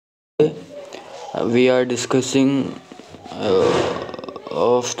We are discussing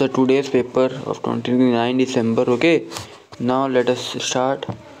of the today's paper of 29 December. Okay, now let us start,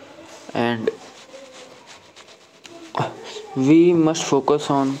 and we must focus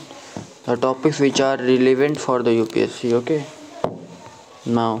on the topics which are relevant for the UPSC. Okay,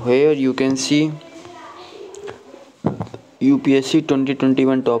 now here you can see UPSC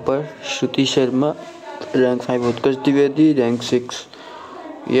 2021 topper Shruti Sharma, rank 5 Utkarsh Dwivedi, rank 6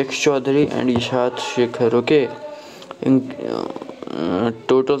 Yash Chaudhary and Ishat Shekhar. Okay, in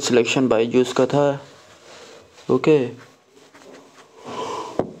total selection Byju's का था. Okay,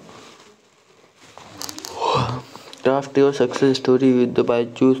 craft your success story with the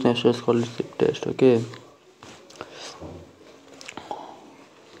BYJU'S National Scholarship Test. Okay,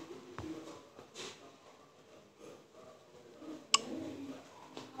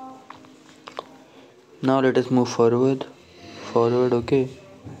 now let us move forward. Okay,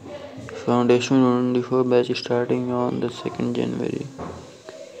 foundation 24 batch starting on the 2nd January.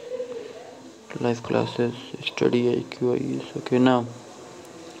 Live classes, study IQ, IAS. Okay, now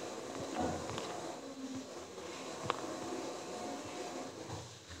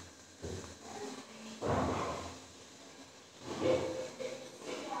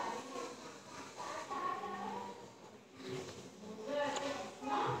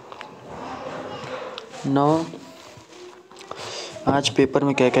आज paper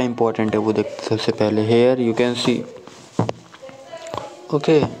में क्या क्या important है वो देखते. सबसे पहले hair you can see.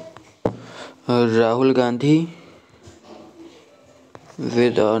 Okay, Rahul Gandhi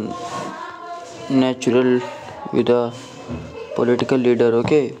with a political leader.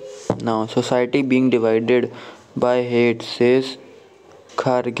 Okay, now society being divided by hate, says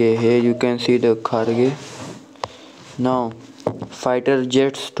Kharge. Here you can see the Kharge. Now fighter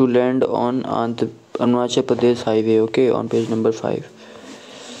jets to land on Arunachal Pradesh highway. Okay, on page number 5.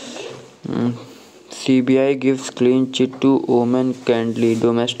 CBI gives clean chit to Oman Candly.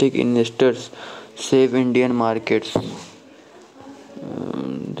 Domestic investors save Indian markets.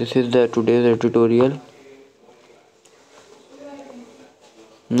 This is the today's editorial.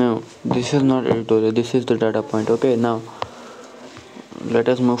 No, this is not editorial. This is the data point. Okay, now let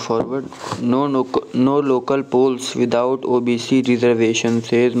us move forward. No local polls without OBC reservation,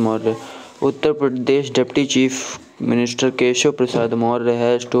 says Maurya. Uttar Pradesh Deputy Chief Minister Keshav Prasad Maurya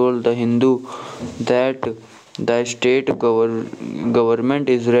has told the Hindu that the state government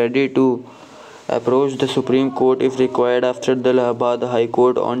is ready to approach the Supreme Court if required after the Allahabad High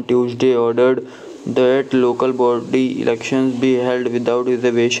Court on Tuesday ordered that local body elections be held without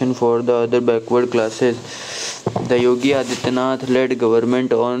reservation for the other backward classes. The Yogi Adityanath-led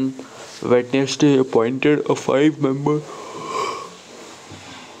government on Wednesday appointed a 5-member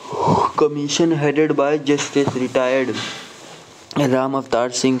commission headed by Justice retired Ram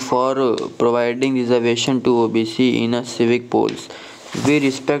Avtar Singh for providing reservation to OBC in a civic polls. We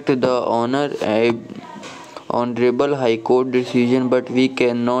respect the Honorable High Court decision, but we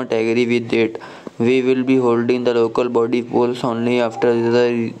cannot agree with it. We will be holding the local body polls only after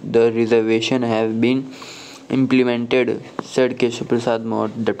the reservation have been implemented, said Keshav Prasad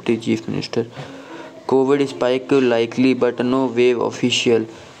Maurya, Deputy Chief Minister. COVID spike likely but no wave official.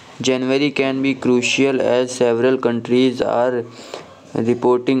 January can be crucial as several countries are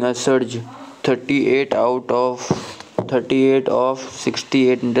reporting a surge. 38 of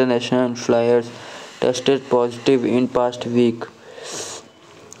 68 international flyers tested positive in past week.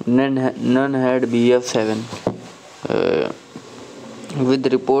 None had BF7.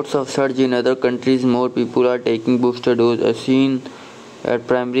 With reports of surge in other countries, more people are taking booster dose, as seen at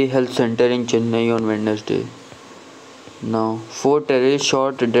Primary Health Center in Chennai on Wednesday. Now, 4 terrorists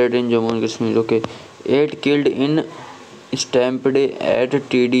shot dead in Jammu and Kashmir. Okay, 8 killed in stampede at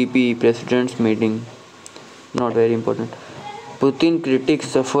TDP President's meeting. Not very important. Putin critics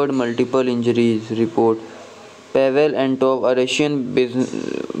suffered multiple injuries. Report. Pavel Antov, a Russian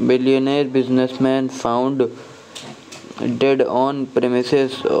billionaire businessman, found dead on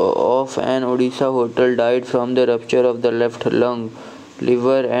premises of an Odisha hotel, died from the rupture of the left lung,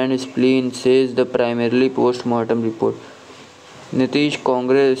 liver and spleen, says the primarily post-mortem report. Nitish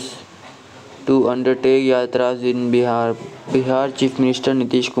Congress to undertake yatras in Bihar. Bihar Chief Minister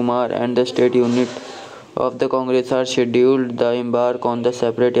Nitish Kumar and the state unit of the Congress are scheduled to embark on the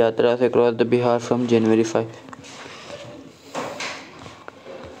separate yatras across the Bihar from January 5.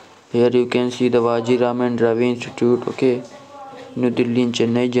 Here you can see the Vajiram and Ravi Institute. Okay, New Delhi and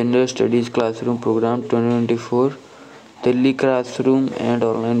Chennai General Studies Classroom Program 2024. Delhi classroom and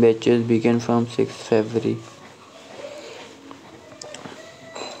online batches begin from 6 February.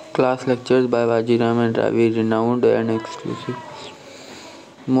 Class lectures by Vajiram and Ravi, renowned and exclusive.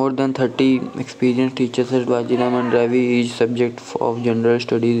 More than 30 experienced teachers at Bajiram and Ravi. Each subject of general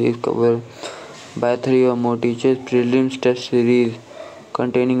studies is covered by 3 or more teachers. Prelims test series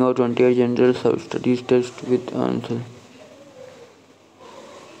containing our 28 general studies tests with answer.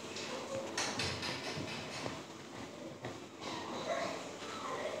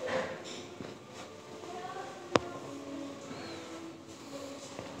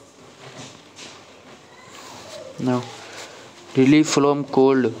 Now, relief from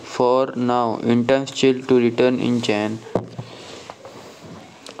cold for now. Intense chill to return in Jan.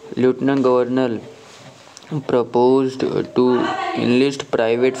 Lieutenant Governor proposed to enlist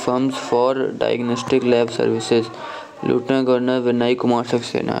private firms for diagnostic lab services. Lieutenant Governor Vinay Kumar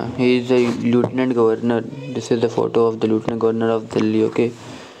Saxena. He is the Lieutenant Governor. This is the photo of the Lieutenant Governor of Delhi. Okay.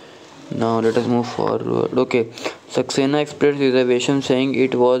 Now let us move forward. Okay. Saxena expressed reservation, saying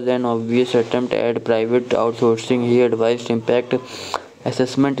it was an obvious attempt at private outsourcing. He advised impact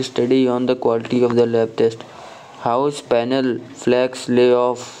assessment study on the quality of the lab test. House panel flags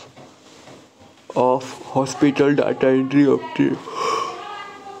layoff of hospital data entry operative.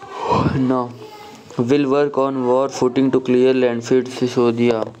 Now will work on war footing to clear landfill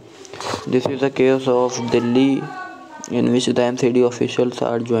Sisodiya. This is the case of Delhi in which the MCD officials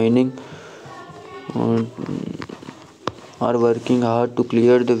are joining are working hard to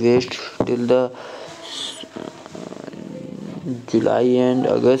clear the waste till the July and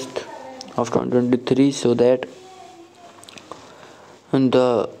August of 2023 so that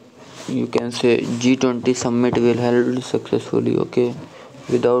the you can say G20 summit will held successfully, okay,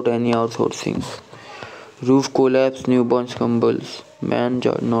 without any outsourcing. Roof collapse, newborn stumbles, man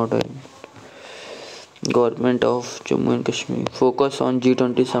not a government of Jammu and Kashmir. Focus on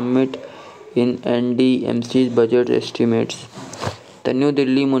G20 summit in NDMC's budget estimates. The New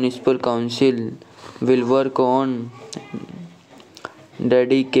Delhi Municipal Council will work on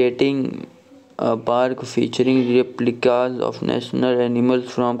dedicating a park featuring replicas of national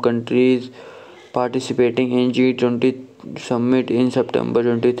animals from countries participating in G20 summit in September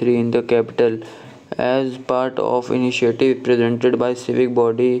 23 in the capital as part of initiative presented by civic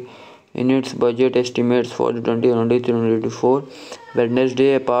body in its budget estimates for 2023-2024.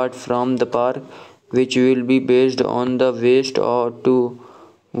 Wednesday, apart from the park, which will be based on the waste or to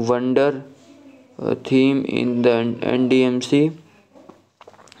wonder theme in the NDMC,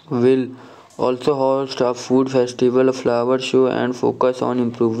 will also host a food festival, a flower show, and focus on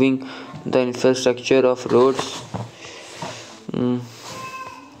improving the infrastructure of roads.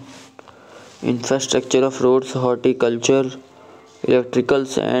 Horticulture,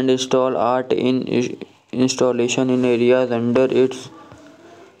 electricals, and install art in installation in areas under its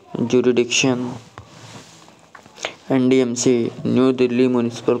jurisdiction. NDMC, New Delhi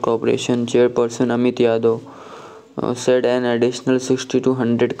Municipal Corporation Chairperson Amit Yadav said an additional 60 to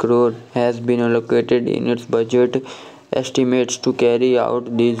 100 crore has been allocated in its budget estimates to carry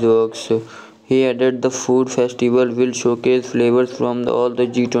out these works. He added the food festival will showcase flavors from all the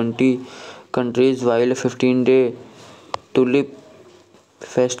G20 countries, while a 15-day tulip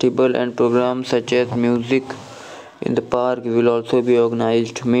festival and programs such as music in the park will also be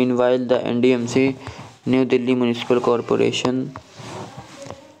organized. Meanwhile, the NDMC, New Delhi Municipal Corporation,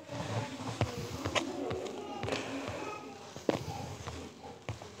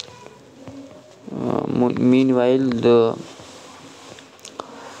 Meanwhile,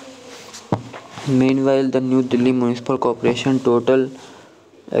 the New Delhi Municipal Corporation total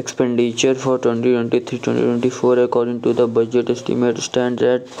expenditure for 2023-2024 according to the budget estimate stands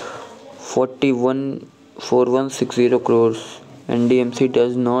at 41,4160 crores. NDMC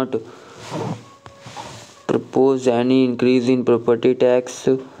does not propose any increase in property tax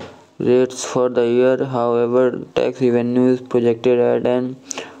rates for the year. However, tax revenue is projected at an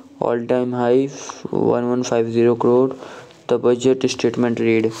all-time high 1150 crore. The budget statement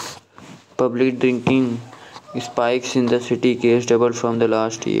read: public drinking spikes in the city case doubled from the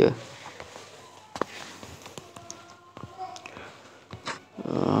last year.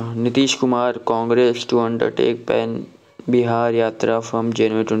 Nitish Kumar, Congress to undertake Pan Bihar Yatra from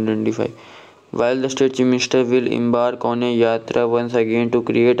January 2025. While the state chief minister will embark on a yatra once again to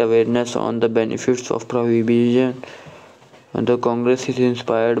create awareness on the benefits of prohibition, the Congress is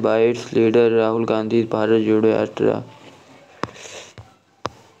inspired by its leader Rahul Gandhi's Bharat Jodo Yatra.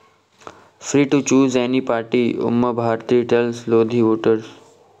 Free to choose any party, Umma Bharti tells Lodhi voters.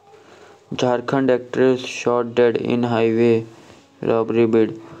 Jharkhand actress shot dead in highway robbery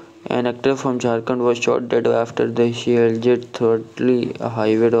bid. An actor from Jharkhand was shot dead after she alleged thoroughly a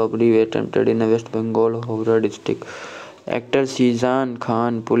highway robbery attempted in West Bengal, Howrah district. Actor Shizan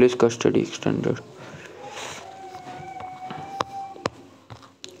Khan, police custody extended.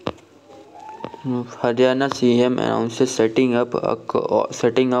 Haryana CM announces setting up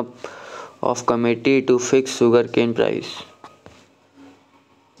of committee to fix sugarcane price.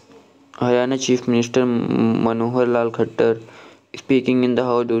 Haryana Chief Minister Manohar Lal Khattar speaking in the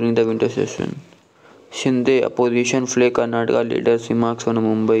House during the winter session. Shinde opposition flay Karnataka leaders remarks on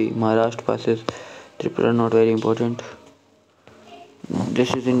Mumbai. Maharashtra passes Tripura, not very important.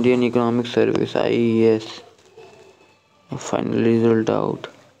 This is Indian Economic Service IAS. Final result out.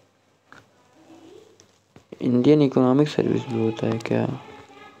 Indian economic service भी होता है क्या?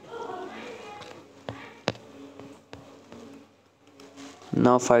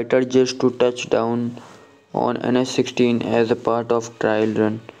 Now fighter jets to touch down on NH-16 as a part of trial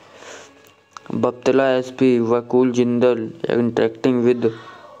run. Baptala SP Vakul Jindal interacting with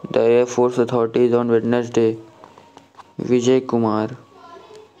the Air Force authorities on Wednesday. Vijay Kumar.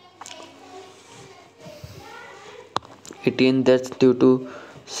 18 deaths due to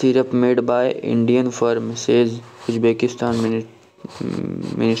syrup made by Indian firm, says Uzbekistan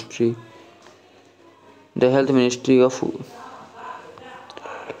ministry. The health ministry of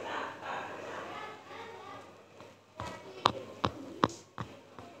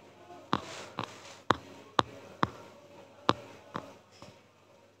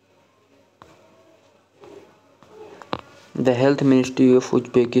The Health Ministry of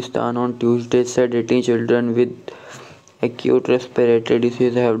Uzbekistan on Tuesday said 18 children with acute respiratory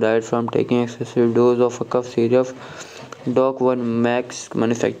disease have died from taking excessive dose of a cough syrup Doc-1 Max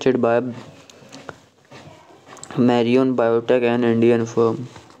manufactured by Marion Biotech, an Indian firm.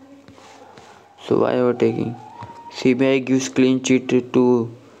 So why are we taking? CBI gives clean chit to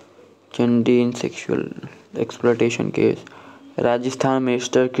Chandi in sexual exploitation case. Rajasthan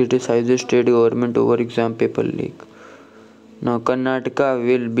minister criticizes state government over exam paper leak. Now Karnataka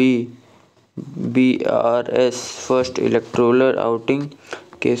will be BRS first electoral outing.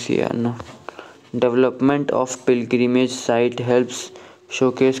 KCR. No. Development of pilgrimage site helps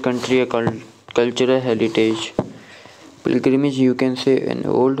showcase country cultural heritage. Pilgrimage you can say an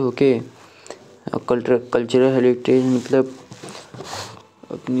old okay. Cultural heritage मतलब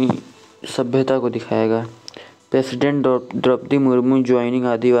अपनी सभ्यता को दिखाएगा. President Draupadi Murmu joining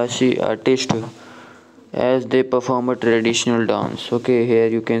Adivasi artists as they perform a traditional dance. Okay, here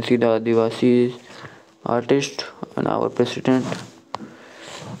you can see the Adivasi artist and our President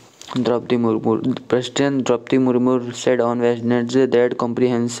Draupadi Murmu. President Draupadi Murmu said on Wednesday that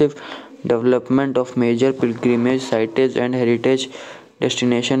comprehensive development of major pilgrimage sites and heritage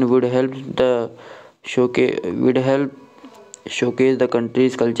destination would help showcase the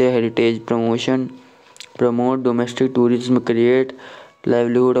country's cultural heritage, promote domestic tourism, create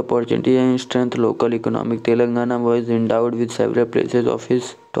livelihood opportunities and strengthen local economic. Telangana was endowed with several places of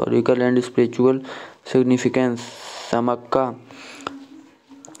historical and spiritual significance. Samakka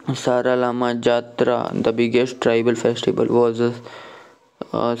Saralama Jatra, the biggest tribal festival, was a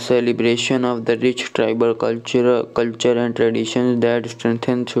celebration of the rich tribal culture and traditions that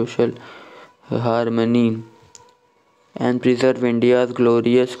strengthen social harmony and preserve India's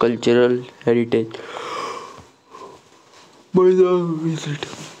glorious cultural heritage.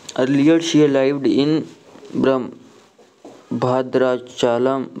 Earlier, she lived in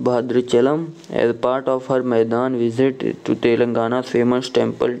Bhadrachalam as part of her Maidan visit to Telangana's famous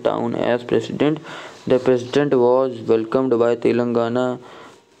temple town as president. The president was welcomed by Telangana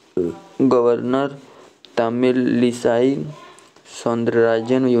Governor Tamilisai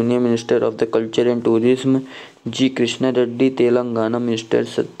Soundararajan, Union Minister of the Culture and Tourism G. Krishna Reddy, Telangana Minister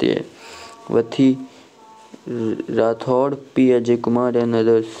Satyavati Rathod, P. Ajay Kumar and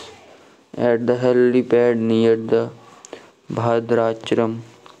others at the helipad near the Bhadrachalam.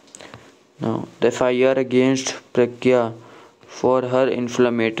 Now, the FIR against Pragya for her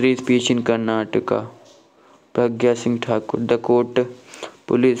inflammatory speech in Karnataka. Pragya Singh Thakur. The court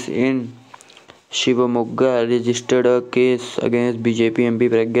police in Shivamogga registered a case against BJP MP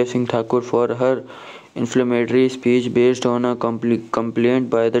Pragya Singh Thakur for her inflammatory speech based on a complaint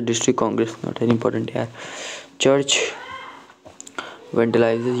by the district Congress. Not very important here. Church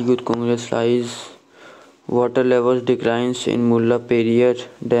vandalizes Youth Congress flies. Water levels declines in Mulla Periyar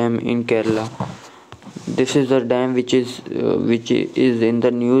Dam in Kerala. This is the dam which is in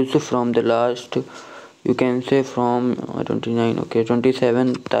the news from the last, you can say from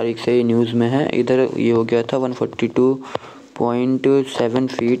 27 तारीख से ये news में है. इधर ये हो गया था 142.7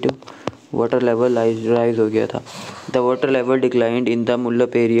 feet water level rise हो गया था. The water level declined in the Mulla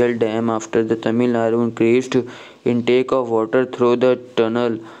Periyar Dam after the Tamil Nadu increased intake of water through the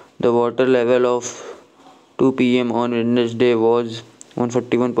tunnel. The water level of 2 p.m. on Wednesday was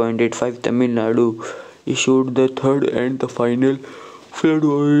 141.85. Tamil Nadu issued the third and the final flood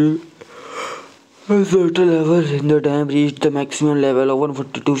warning The water level in the dam reached the maximum level of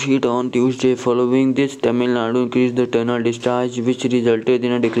 142 feet on Tuesday. Following this, Tamil Nadu increased the tunnel discharge, which resulted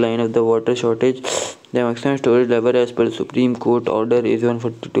in a decline of the water shortage. The maximum storage level as per Supreme Court order is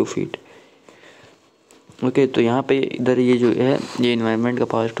 142 feet. Okay तो यहाँ पे इधर ये जो है ये environment का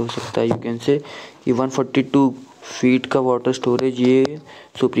past हो सकता है. यू कैन से ये 142 फीट का वाटर स्टोरेज ये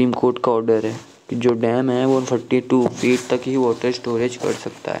सुप्रीम कोर्ट का ऑर्डर है कि जो डैम है वो 142 फीट तक ही वाटर स्टोरेज कर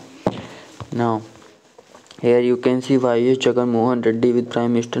सकता है. Now here you can see YS Jagannath Reddy with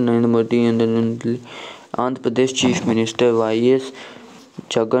Prime Minister Narendra Modi and Andhra Pradesh Chief Minister YS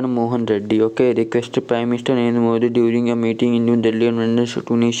Jagannath Reddy requested Prime Minister Narendra Modi during a meeting in New Delhi on Wednesday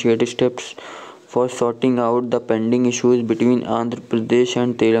to initiate steps for sorting out the pending issues between Andhra Pradesh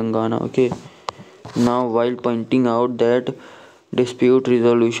and Telangana. Now while pointing out that dispute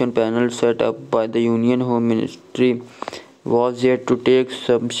resolution panel set up by the Union Home Ministry was yet to take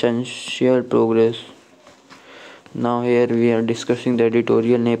substantial progress. Now here we are discussing the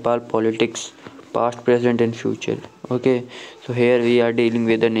editorial Nepal politics past, present and future. So here we are dealing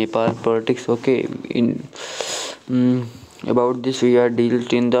with the Nepal politics. About this we are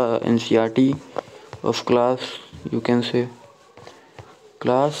dealt in the NCERT of class, you can say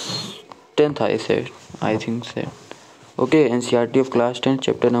class 10th I think so. NCERT of class 10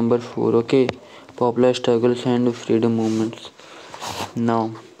 chapter number 4. Popular struggles and freedom movements.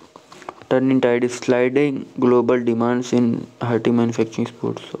 Now turning tide is sliding global demands in hurting manufacturing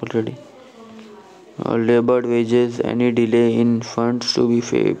exports already. Labored wages, any delay in funds to be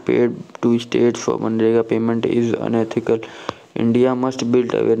paid to states for Manrega payment is unethical. India must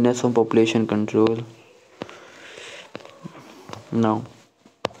build awareness on population control. Now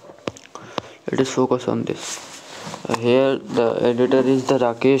let us focus on this. Here the editor is the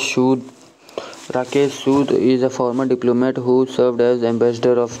Rakesh Sood. Rakesh Sood is a former diplomat who served as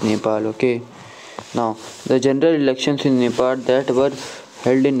ambassador of Nepal. Now the general elections in Nepal that were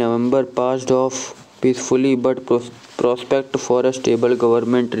held in November passed off peacefully, but prospect for a stable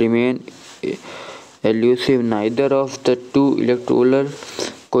government remain elusive. Neither of the two electoral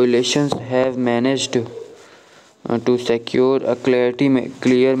coalitions have managed to secure a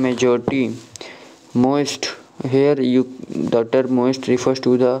clear majority. Maoist, here the term Maoist refers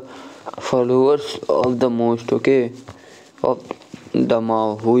to the followers of the most of the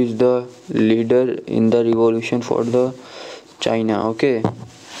Mao, who is the leader in the revolution for the China.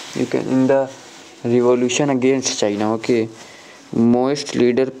 You can in the revolution against China. Maoist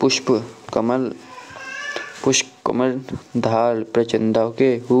leader Pushp Kamal Dhal Prachanda,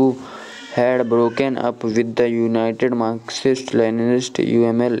 who had broken up with the United Marxist-Leninist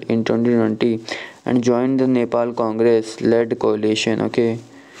UML in 2020 and joined the Nepal Congress-led coalition.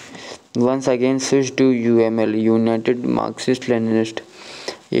 Once again switched to UML, United Marxist Leninist.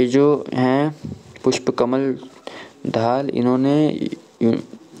 ये जो हैं पुष्प कमल धाल, इन्होंने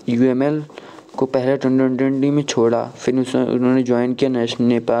UML को पहले 2020 में छोड़ा, फिर उन्होंने ज्वाइन किया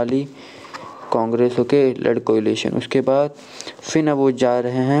नेपाली कांग्रेस लेड कोलिशन. उसके बाद फिर अब वो जा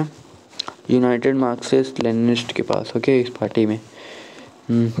रहे हैं यूनाइटेड मार्क्सिस्ट लेनिनिस्ट के पास. इस पार्टी में.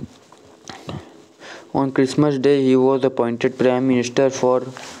 On Christmas Day he was appointed Prime Minister for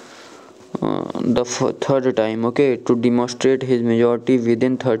the third time. To demonstrate his majority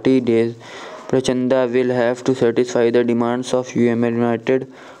within 30 days, Prachanda will have to satisfy the demands of UML United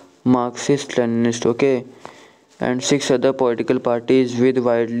Marxist-Leninist and 6 other political parties with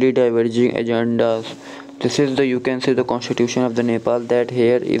widely diverging agendas. This is the, you can say, the constitution of the Nepal, that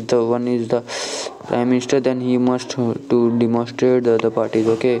here if the one is the Prime Minister, then he must to demonstrate the other parties.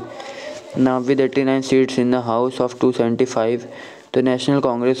 Now with 89 seats in the House of 275, the National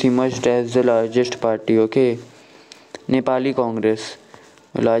Congress emerged as the largest party. Nepali Congress,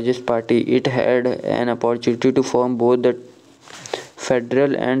 largest party. It had an opportunity to form both the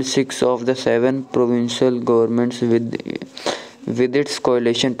federal and 6 of the 7 provincial governments with its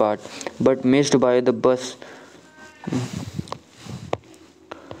coalition part, but missed by the bus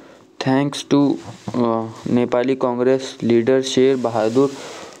thanks to Nepali Congress leader Sher Bahadur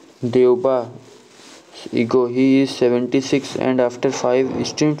Deuba's ego. He is 76 and after 5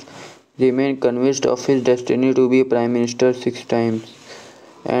 stints remained convinced of his destiny to be Prime Minister 6 times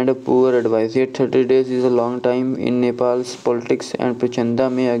and a poor advice. Yet 30 days is a long time in Nepal's politics, and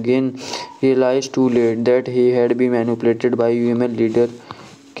Prachanda may again realize too late that he had been manipulated by UML leader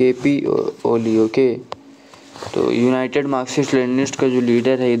KP Oli. तो United Marxist Leninist का जो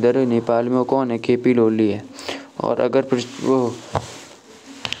leader है इधर नेपाल में वो कौन है? KP ओली है. और अगर वो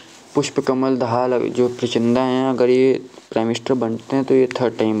पुष्प कमल दहाल जो प्रचंदा हैं, अगर ये प्राइम मिनिस्टर बनते हैं तो ये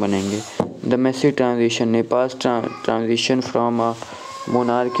 3rd टाइम बनेंगे. The massive transition, Nepal transition from a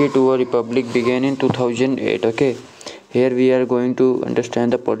monarchy to a republic began in 2008. Okay, here we are going to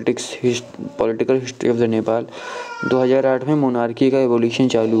understand the political history of the Nepal. 2008 में मोनार्की का एवोल्यूशन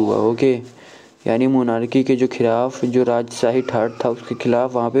चालू हुआ. Okay, यानी मोनार्की के जो खिलाफ जो राजशाही ठाट था उसके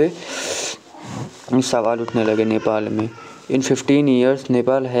खिलाफ वहाँ पे सवाल उठने लगे नेपाल में. इन 15 years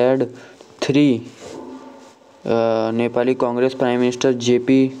Nepal had 3 Nepali Congress prime minister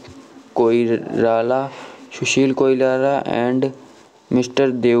JP Koirala, Sushil Koirala and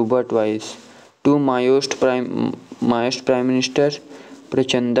mister Deuba twice. 2 मायोस्ट prime minister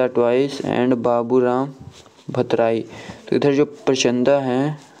Prachanda twice and Baburam भतराई. तो इधर जो प्रचंदा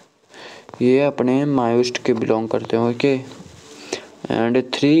हैं ये अपने मायोस्ट के बिलोंग करते हैं. Okay, and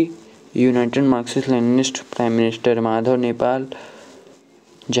 3 United Marxist Leninist prime minister Madhav Nepal,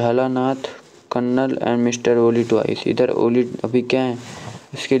 Jhalanath कन्नल and mister Oli twice. इधर ओली अभी क्या है,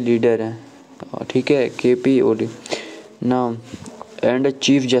 इसके लीडर हैं. ठीक है, KP Oli. Now and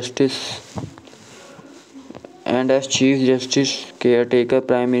chief justice and as Chief Justice caretaker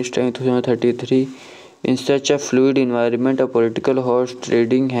Prime Minister in 2033. In such a fluid environment, a political horse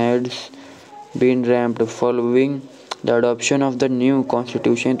trading has been ramped following the adoption of the new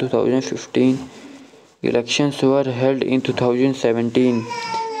constitution in 2015. Elections were held in 2017.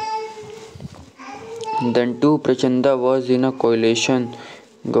 Then too, Prachanda was in a coalition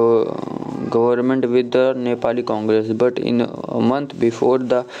government with the Nepali Congress, but in a month before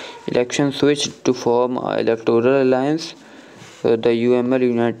the election switched to form an electoral alliance, the UML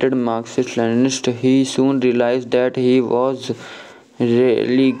United Marxist Leninist. He soon realized that he was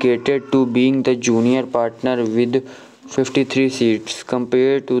relegated to being the junior partner with 53 seats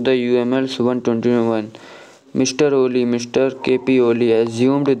compared to the UML's 121. Mr. KP Oli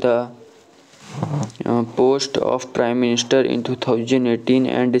assumed the post of Prime Minister in 2018,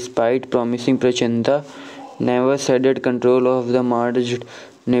 and despite promising Prachanda never ceded control of the merged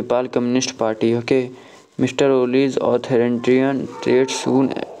Nepal Communist Party. Okay, Mr. Oli's authoritarian traits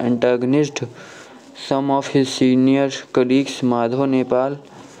soon antagonized some of his senior colleagues Madhav Nepal,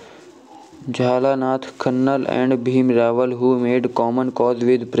 Jhalanath Khannal and Bhim Rawal, who made common cause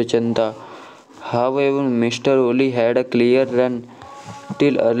with Prachanda. However, Mr. Oli had a clear run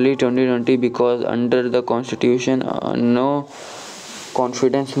till early 2020 because under the constitution no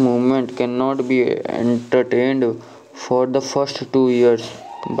confidence movement cannot be entertained for the first 2 years.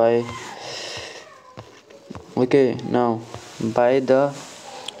 By the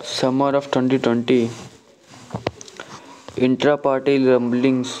summer of 2020, intra-party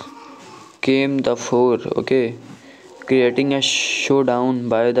rumblings came the fore, creating a showdown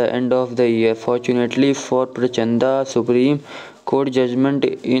by the end of the year. Fortunately for Prachanda, Supreme Court judgment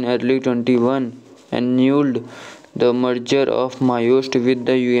in early 21 annulled the merger of Mayost with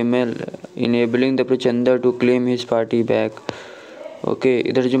the UML, enabling the Prachanda to claim his party back. Okay,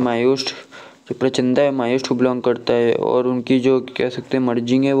 इधर जो प्रचंदा है मायोस्ट को belong करता है और उनकी जो कह सकते हैं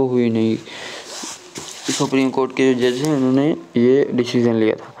मर्जिंग है वो हुई नहीं. सुप्रीम कोर्ट के जो जज हैं उन्होंने ये डिसीजन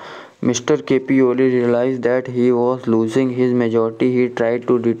लिया था. Mister KP Oli realise that he was losing his majority. He tried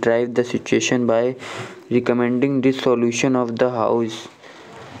to retrieve the situation bye recommending dissolution of the house.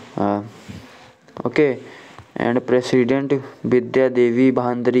 And President Vidya Devi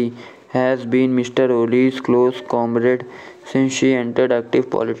Bhandari has been Mr. Oli's close comrade since she entered active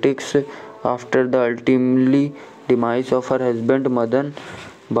politics after the ultimately demise of her husband Madan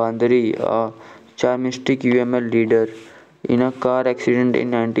Bhandari, a charismatic UML leader. In a car accident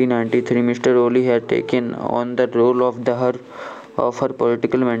in 1993, Mr. Oli had taken on the role of her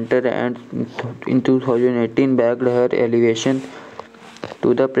political mentor, and in 2018 backed her elevation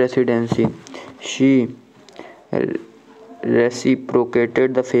to the presidency. She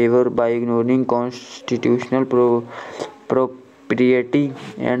reciprocated the favor by ignoring constitutional propriety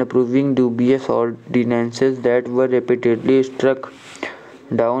and approving dubious ordinances that were repeatedly struck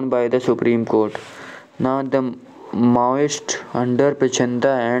down by the Supreme Court. Now the Maoists under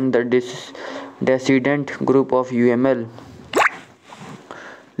Prachanda and the dissident group of UML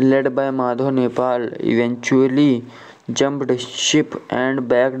led by Madhav Nepal eventually jumped ship and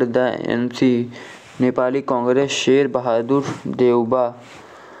backed the NC Nepali Congress Sher Bahadur Deuba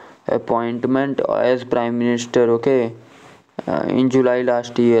appointment as Prime Minister. In July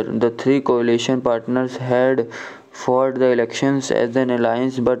last year, the 3 coalition partners had fought the elections as an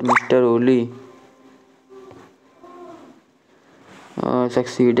alliance, but Mr. Oli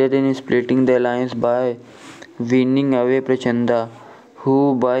succeeded in splitting the alliance by winning away Prachanda,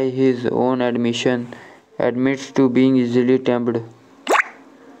 who by his own admission admits to being easily tempted.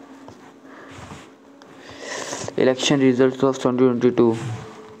 Election results of 2022.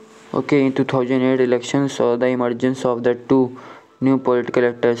 In 2008 elections saw the emergence of the 2 new political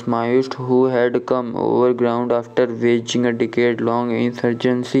actors. Maoists who had come over ground after waging a decade-long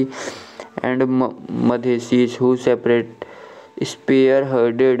insurgency, and Madhesis who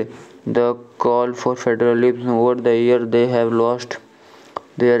spearheaded the call for federalism. Over the years, they have lost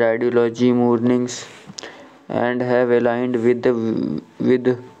their ideology, mournings, and have aligned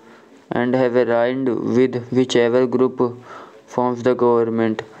with whichever group forms the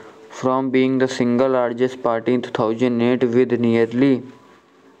government. From being the single largest party in 2008 with nearly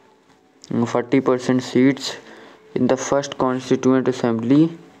 40% seats in the first constituent assembly,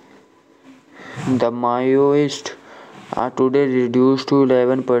 the Maoists are today reduced to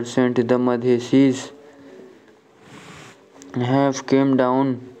 11%. The Madhesis have come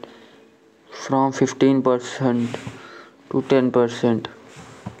down from 15% to 10%.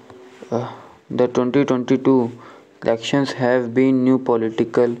 The 2022 elections have been new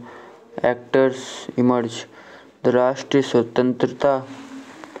political actors emerge. The Rashtriya Swatantrata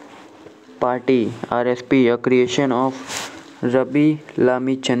Party (RSP), a creation of Rabi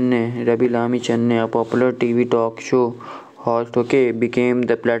Lami Channe, a popular TV talk show host, became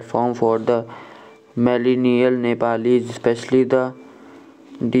the platform for the millennial Nepalis, especially the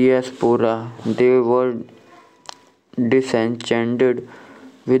diaspora. They were disenchanted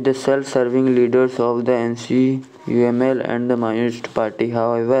with the self-serving leaders of the NC, UML and the Maoist Party.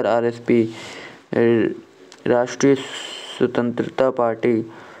 However, RSP, Rashtriya Swatantrata Party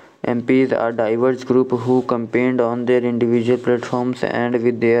MPs are diverse group who campaigned on their individual platforms and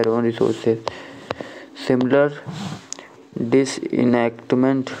with their own resources. Similar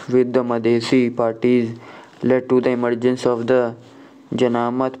disenactment with the Madhesi parties led to the emergence of the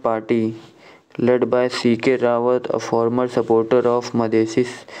Janamat Party, led by C.K. Rawat, a former supporter of Madhesi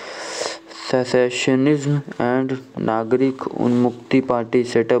secessionism, and Nagarik Unmukti Party,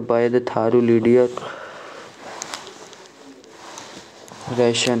 set up by the Tharu leader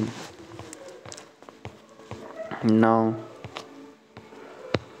Ration. Now,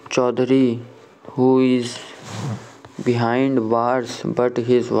 Chaudhary, who is behind bars, but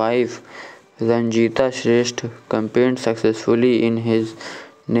his wife Ranjita Shrestha campaigned successfully in his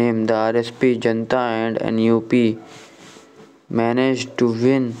name. The RSP, Janta and NUP managed to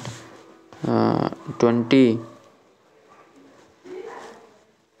win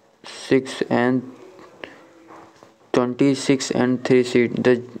 26 and 3 seats.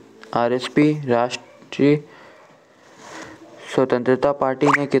 The RSP राष्ट्रीय स्वतंत्रता party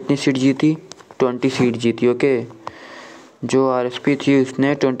ने कितनी seat जीती? 20 seat जीती. Okay, जो RSP थी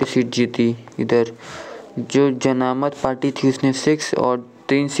उसने 20 seat जीती. इधर जो जनामत पार्टी थी उसने 6 और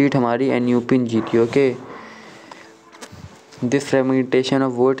 3 सीट हमारी एनयूपी ने जीती. Okay, this fragmentation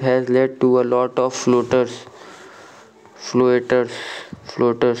of vote has led to a lot of floaters,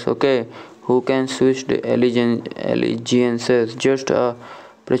 okay, who can switch the allegiances just a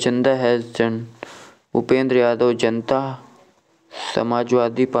Prachanda has done. Upendra Yadav, Janta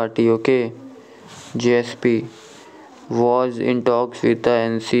Samajwadi Party, okay, JSP, was in talks with the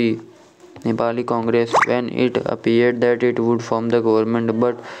NC Nepali Congress when it appeared that it would form the government,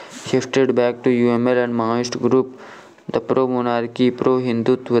 but shifted back to UML and Maoist group. The pro-monarchy,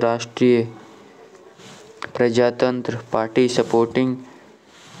 pro-Hindutva Rashtriya Prajatantra Party supporting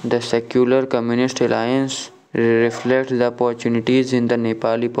the secular communist alliance reflects the opportunities in the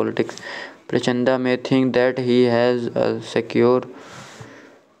Nepali politics. Prachanda may think that he has a secure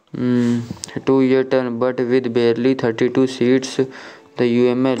 2-year term, but with barely 32 seats, the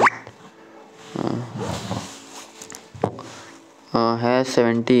UML has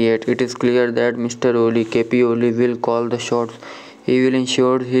 78. It is clear that Mr. Oli, KP Oli, will call the shots. He will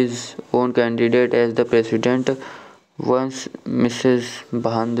ensure his own candidate as the president once Mrs.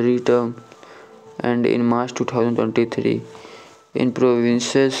 Bhandari term and in March 2023. In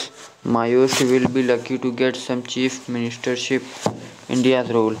provinces, Maoist will be lucky to get some chief ministership India's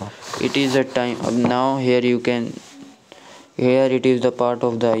role. It is a time now. Here it is the part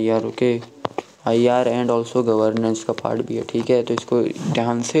of the IR, okay, IR and also governance का part भी है. ठीक है, तो इसको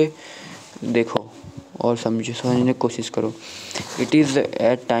ध्यान से देखो और समझने की कोशिश करो. It is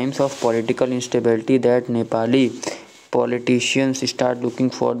eight times of political instability that Nepali politicians start looking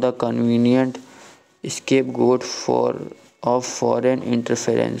for the convenient scapegoat of foreign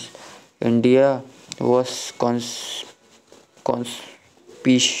interference. India was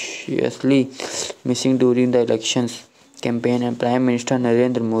conspicuously missing during the elections campaign, and Prime Minister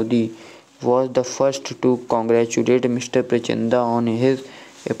Narendra Modi was the first to congratulate Mr. Prachanda on his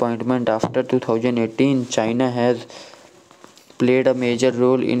appointment. After 2018, China has played a major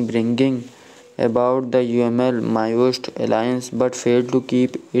role in bringing about the UML Maoist alliance but failed to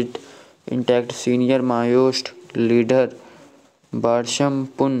keep it intact. Senior Maoist leader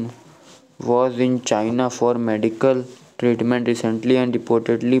Barshampun was in China for medical treatment recently and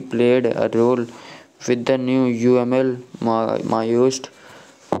reportedly played a role with the new UML Maoist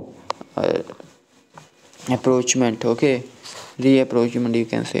approachment. Okay, reapproachment you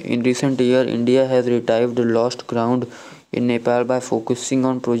can say. In recent year, India has retrieved lost ground in Nepal by focusing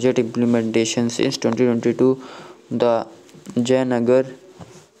on project implementation. Since 2022, the Jayanagar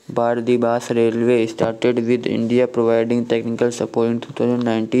Bardibas Railway started, with India providing technical support. In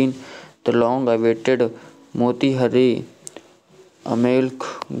 2019, the long-awaited Motihari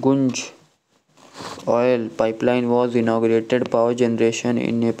Amelkhgunj oil pipeline was inaugurated. Power generation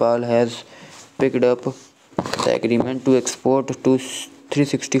in Nepal has picked up. The agreement to export to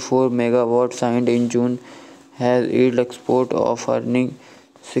 364 megawatt signed in June has yielded export of earning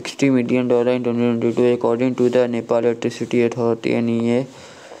 $60 million in 2022, according to the Nepal Electricity Authority (NEA).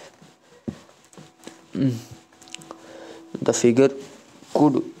 The figure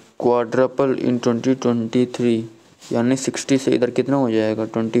could quadruple in 2023, यानी 60 से इधर कितना हो जाएगा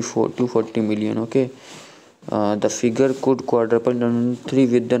 240 million. Okay, the figure could quadruple in 2023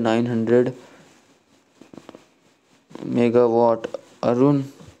 with the 900 megawatt Arun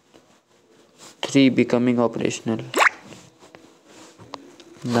 3 becoming operational.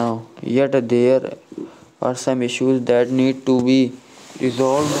 Now, yet there are some issues that need to be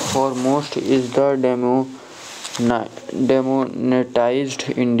resolved. Foremost is the demonetized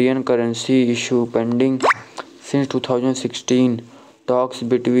Indian currency issue pending since 2016. Talks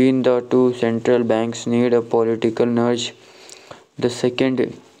between the two central banks need a political nudge. The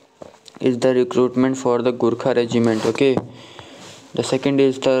second is the recruitment for the Gurkha regiment. Okay, the second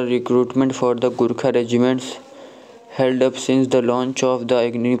is the recruitment for the Gurkha regiments held up since the launch of the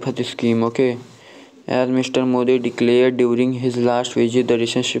Agnipath scheme. Okay, as Mr. Modi declared during his last visit, the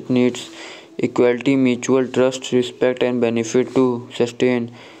relationship needs equality, mutual trust, respect, and benefit to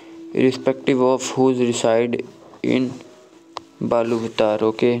sustain, irrespective of who's reside in Baluvitar.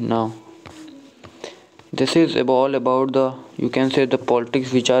 Okay, now this is all about the, you can say, the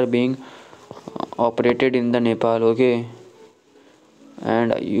politics which are being operated in the Nepal. Okay,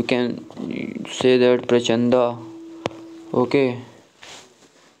 and you can say that Prachanda. Okay,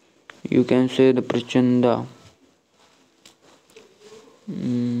 you can say the Prachanda.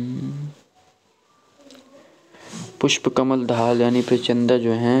 पुष्प कमल धाल यानी प्रचंदा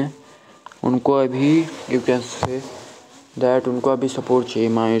जो हैं उनको अभी you can say that उनको अभी support चाहिए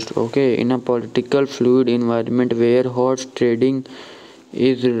mist. Okay, in a political fluid environment where horse trading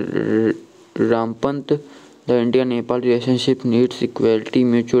is rampant, the India-Nepal relationship needs equality,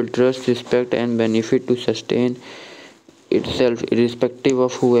 mutual trust, respect, and benefit to sustain itself, irrespective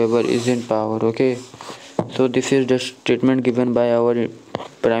of whoever is in power. Okay, so this is the statement given by our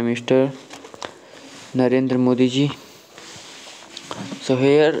Prime Minister Narendra Modi ji. So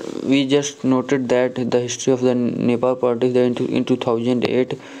here we just noted that the history of the Nepal politics, that in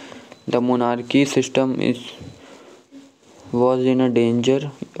 2008 the monarchy system was in a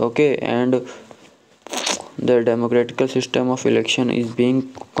danger. Okay, and the democratical system of election is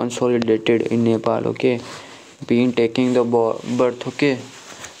being consolidated in Nepal. Okay, being taking the birth. Okay,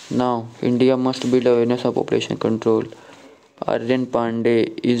 now India must build awareness of population control. Aryan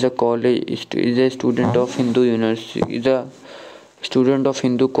Pandey is a student of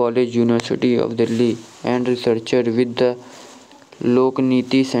Hindu College, University of Delhi, and researcher with the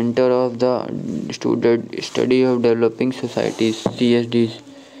Lokniti Center of the Study of Developing Societies (CSDs).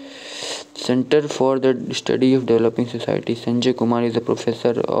 Center for the Study of Developing Societies. Sanjay Kumar is a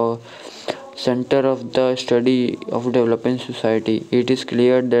professor of Center of the Study of Developing Society. It is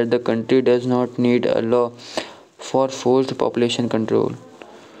clear that the country does not need a law for forced population control.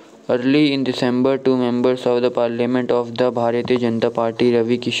 Early in December, two members of the Parliament of the Bharatiya Janata Party,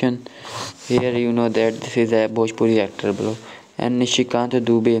 Ravi Kishan, here you know that this is a Bhojpuri actor, bro, and Nishikant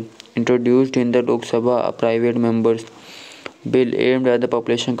Dubey, introduced in the Lok Sabha a private members bill aimed at the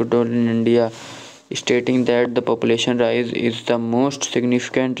population control in India, stating that the population rise is the most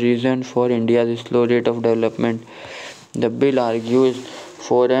significant reason for India's slow rate of development. The bill argues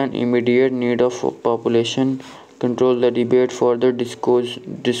for an immediate need of population control. The debate for the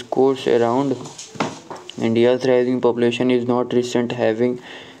discourse around India's rising population is not recent, having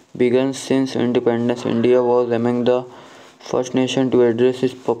begun since independence. India was among the first nation to address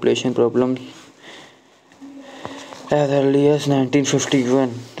its population problem as early as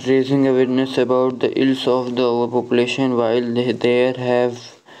 1951, raising awareness about the ills of the overpopulation. While there have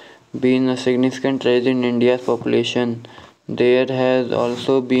been a significant rise in India's population, there has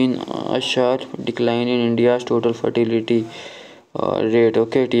also been a sharp decline in India's total fertility. rate.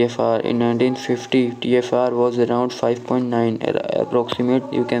 Okay, TFR in 1950 TFR was around 5.9,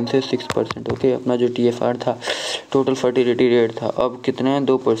 approximate you can say 6%. Okay, अपना जो TFR था total fertility rate था अब कितना है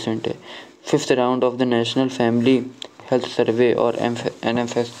 2% है. Fifth round of the national family health survey और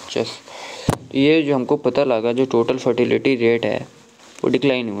NFHS. ये जो हमको पता लगा जो टोटल फर्टिलिटी रेट है वो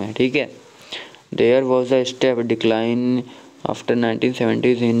डिक्लाइन हुआ है. ठीक है, there was a step decline after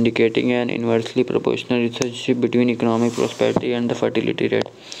 1970s indicating an inversely proportional relationship between economic prosperity and the fertility rate.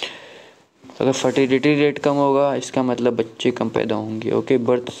 अगर फर्टिलिटी रेट कम होगा इसका मतलब बच्चे कम पैदा होंगे. ओके,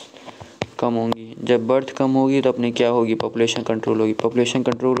 बर्थ कम होंगी. जब बर्थ कम होगी तो अपनी क्या होगी, पॉपुलेशन कंट्रोल होगी. पॉपुलेशन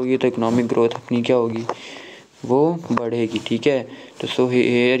कंट्रोल होगी तो इकोनॉमिक ग्रोथ अपनी क्या होगी, वो बढ़ेगी. ठीक है, तो so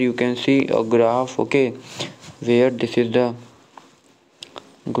here you can see a graph. Okay, where this is the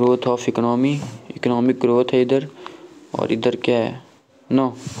growth of economy. Economic growth है इधर और इधर क्या है,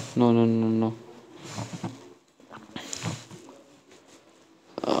 no no no no no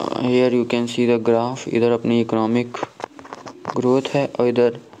here you can see the graph. इधर अपनी इकोनॉमिक ग्रोथ है और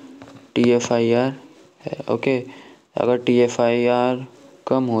इधर TFIR है. ओके, अगर TFIR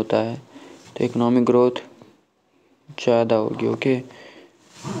कम होता है तो इकोनॉमिक ग्रोथ ज़्यादा होगी. Okay,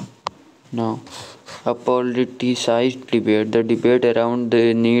 now a politicized debate. The debate around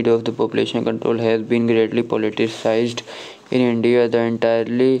the need of the population control has been greatly politicized in India. The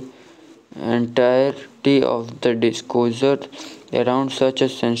entirety of the discourse around such a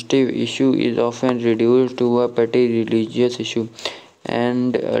sensitive issue is often reduced to a petty religious issue,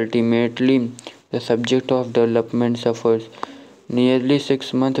 and ultimately the subject of development suffers. Nearly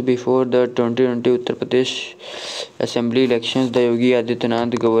 6 months before the 2020 Uttar Pradesh Assembly elections, the Yogi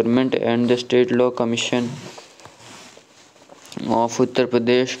Adityanath government and the State Law Commission of Uttar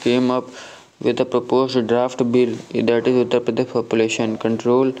Pradesh came up with a proposed draft bill, that is Uttar Pradesh Population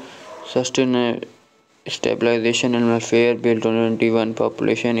Control, Stabilization and Welfare Bill 2021.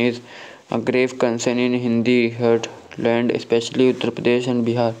 Population is a grave concern in Hindi heartland, especially Uttar Pradesh and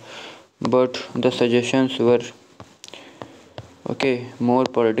Bihar. But the suggestions were more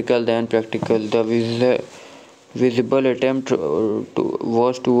political than practical. The visible attempt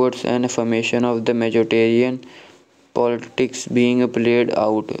was towards an affirmation of the majoritarian politics being played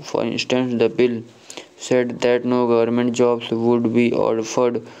out. For instance, the bill said that no government jobs would be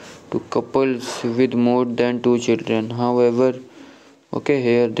offered to couples with more than 2 children. However,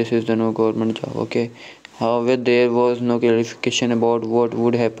 here this is the no government job. However, there was no clarification about what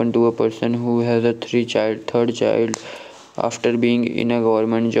would happen to a person who has a third child after being in a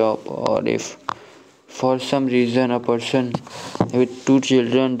government job, or if for some reason a person with 2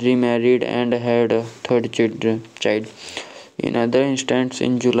 children remarried and had a third child. In other instance,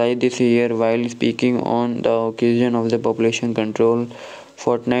 in July this year, while speaking on the occasion of the population control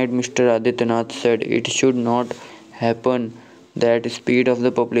fortnight, Mr. Adityanath said it should not happen that speed of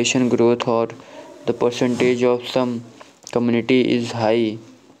the population growth or the percentage of some community is high.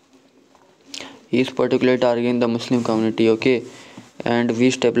 He is particularly targeting the Muslim community. And we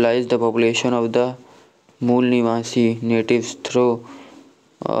stabilize the population of the Mool Nivasi natives through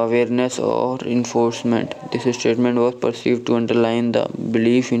awareness or enforcement. This statement was perceived to underline the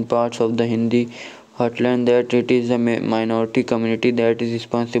belief in parts of the Hindi heartland that it is a minority community that is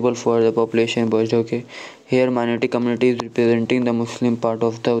responsible for the population burst. Here minority community is representing the Muslim part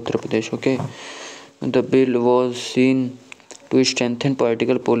of the Uttar Pradesh. The bill was seen to strengthen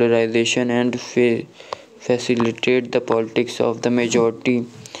political polarization and facilitate the politics of the majority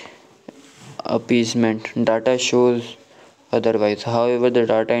appeasement. Data shows otherwise. However, the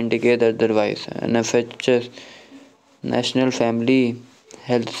data indicate otherwise. NFHS, National Family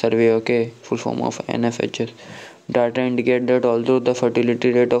Health Survey, full form of NFHS. Data indicate that although the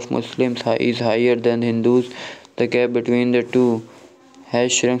fertility rate of Muslims is higher than Hindus, the gap between the two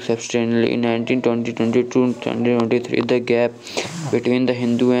has shrunk substantially. In 2022 to 2023, the gap between the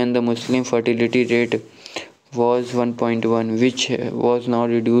Hindu and the Muslim fertility rate was 1.1, which was now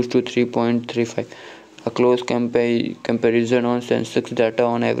reduced to 3.35. A close comparison on census data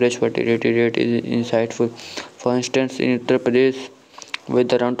on average fertility rate is insightful. For instance, in Uttar Pradesh,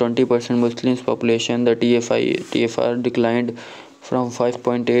 with around 20% Muslims population, the TFR declined from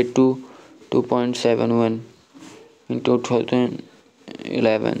 5.8 to 2.71 in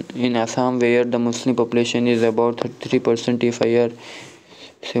 2011. In Assam, where the Muslim population is about 33% TFIR.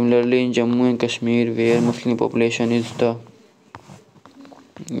 Similarly, in Jammu and Kashmir, where Muslim population is the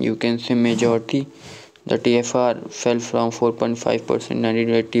majority, the TFR fell from 4.5% in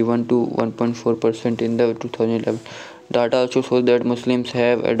 1981 to 1.4% in the 2011. Data also shows that Muslims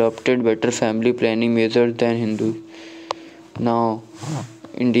have adopted better family planning measures than Hindus. Now,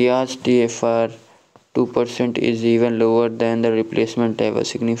 India's TFR 2% is even lower than the replacement level,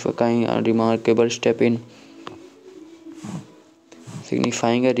 signifying a remarkable step in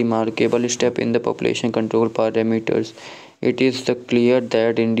the population control parameters. It is clear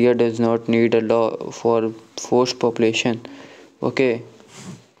that India does not need a law for forced population. Okay,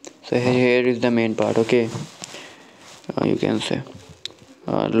 so here is the main part. Okay, you can say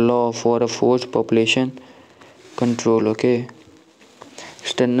law for a forced population control. Okay,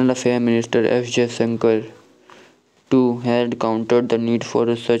 External Affairs Minister F. Jaishankar too had countered the need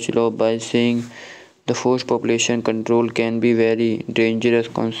for such law by saying the forced population control can be very dangerous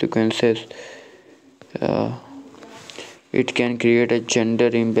consequences. Uh, it can create a gender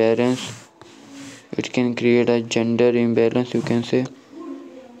imbalance. You can say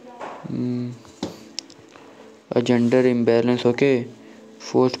a gender imbalance. Okay,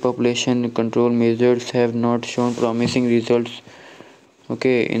 forced population control measures have not shown promising results.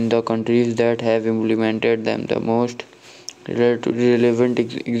 Okay, in the countries that have implemented them, the most relevant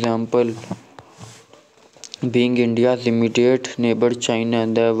example being India's immediate neighbor China.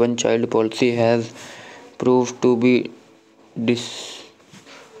 The one child policy has proved to be disastrous,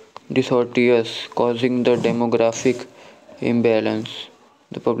 causing the demographic imbalance.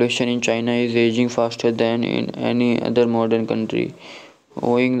 The population in China is aging faster than in any other modern country,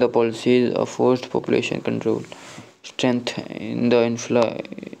 owing the policies of forced population control. Strengthen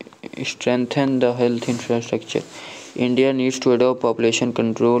the health infrastructure. India needs to adopt population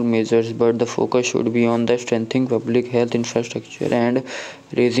control measures, but the focus should be on the strengthening public health infrastructure and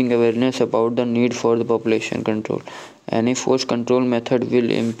raising awareness about the need for the population control. Any forced control method will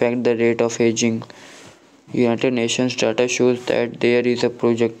impact the rate of aging. United Nations data shows that there is a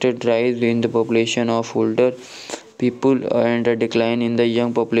projected rise in the population of older people and a decline in the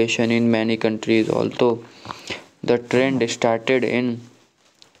young population in many countries. Although the trend started in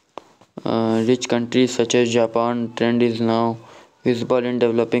rich countries such as Japan, trend is now visible in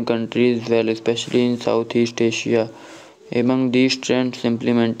developing countries, well, especially in Southeast Asia. Among these trends,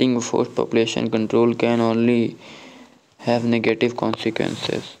 implementing forced population control can only have negative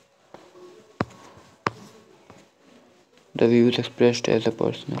consequences. The views expressed as a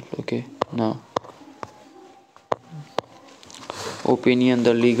personal. Okay, now opinion: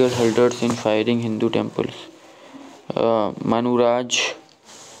 the legal hurdles in firing Hindu temples. Manuraj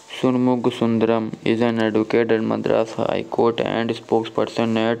Sunmug Sundaram is an advocate at Madras High Court and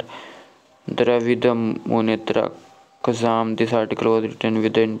spokesperson at Dravida Munnetra Kazam. This article was written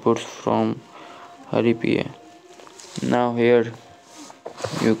with the inputs from Hari PA. Now here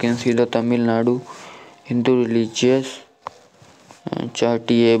you can see the Tamil Nadu Hindu Religious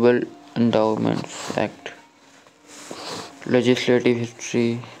Charitable Endowments Act. Legislative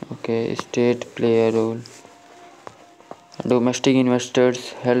history. Okay, state play a role. Domestic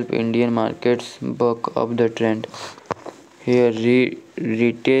investors help Indian markets buck up the trend. Here,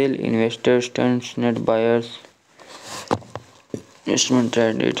 retail investors turns net buyers. Investment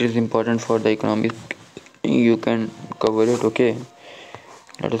trend. It is important for the economy. You can cover it. Okay.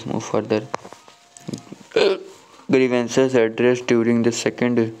 Let us move further. Grievances addressed during the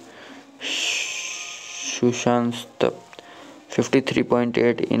second Sushantap.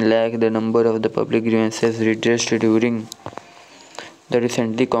 53.8 in lakh the number of the public grievances redressed during the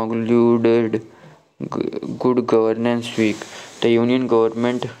recently concluded Good Governance Week. The Union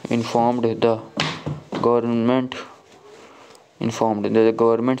government informed that the government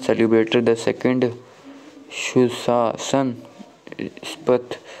celebrated the second Sushant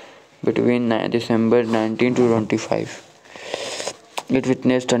Spat between December 19 to 25. It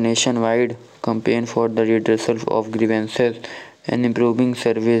witnessed a nationwide campaign for the redressal of grievances and improving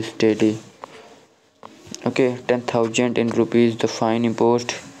service daily. Okay, 10,000 in rupees the fine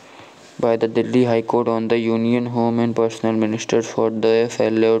imposed by the Delhi High Court on the Union Home and Personal Minister for the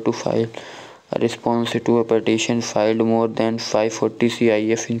failure to file a response to a petition filed more than 540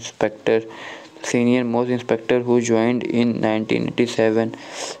 CIF inspector. Senior most inspector who joined in 1987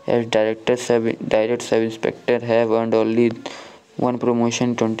 as direct sub-inspector have earned only one promotion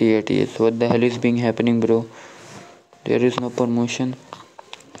in 28 years. What the hell is being happening, bro? There is no promotion.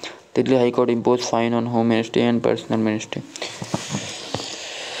 Delhi High Court imposed fine on Home Ministry and Personal Ministry.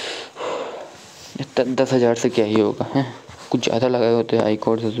 10,000 से क्या ही होगा है? कुछ ज़्यादा लगाए होते हैं high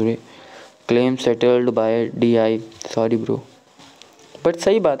court से जुड़े. Claim settled bye DI. Sorry bro, but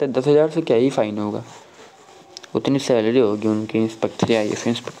सही बात है, 10,000 से क्या ही फाइन होगा. उतनी सैलरी होगी उनकी इंस्पेक्टर IAS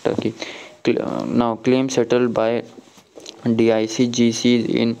इंस्पेक्टर की. Now claim settled bye DICGC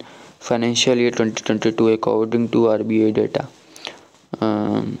in financial year 2022 according to RBI data.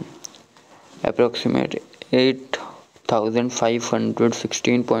 Approximate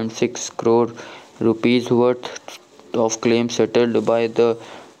 8,516.6 crore rupees worth of claims settled by the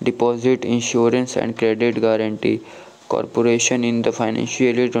Deposit Insurance and Credit Guarantee Corporation in the financial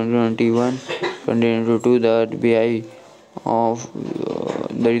year 2021-2022. The RBI of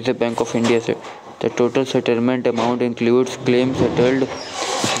the Reserve Bank of India said the total settlement amount includes claims settled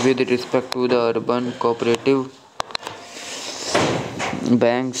with respect to the urban cooperative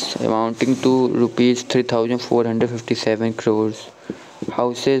banks amounting to rupees 3,457 crores.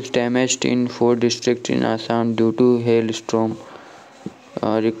 Houses damaged in 4 districts in Assam due to hailstorm.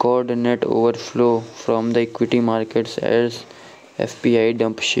 Record net overflow from the equity markets as FPI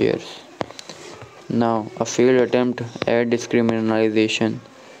dump shares. Now, a failed attempt at discriminalization.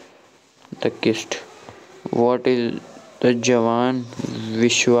 The KIST. What is the Jawan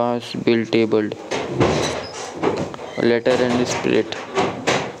Vishwas bill tabled? Letter and spirit.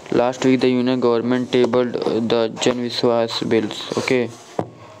 Last week the union government tabled the Jan Vishwas bills. Okay.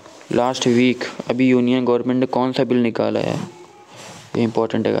 Last week अभी union government ने कौन सा bill निकाला है, ये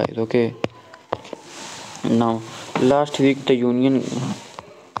important है guys. Okay, now last week the union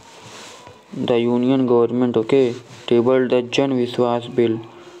government tabled the Jan Vishwas bill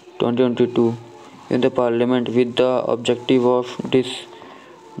 2022 in the parliament with the objective of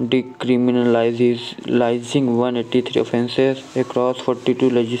decriminalizing 183 offences across 42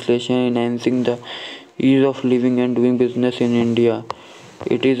 legislation, enhancing the ease of living and doing business in India.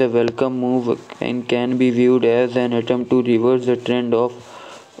 It is a welcome move and can be viewed as an attempt to reverse the trend of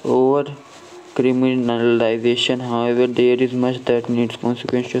over-criminalization. However, there is much that needs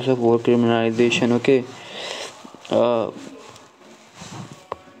consequences of over-criminalization.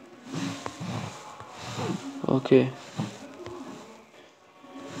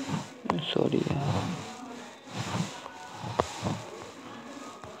 Sorry.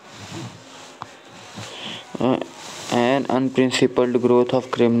 An unprincipled growth of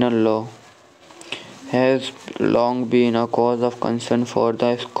criminal law has long been a cause of concern for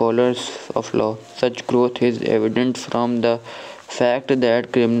the scholars of law. Such growth is evident from the fact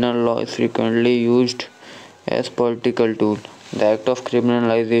that criminal law is frequently used as political tool. The act of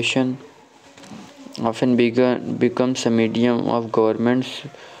criminalization often becomes a medium of governments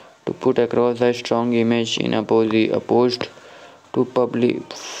to put across a strong image in opposed to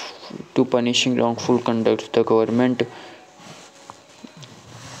punishing wrongful conduct. The government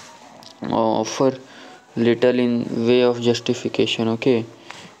offer little in way of justification to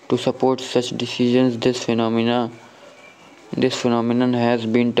support such decisions. This phenomenon has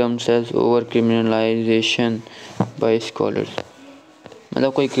been termed as over criminalization by scholars.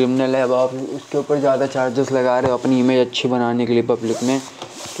 मतलब कोई criminal है, अब आप उसके ऊपर ज़्यादा charges लगा रहे हो अपनी इमेज अच्छी बनाने के लिए पब्लिक में,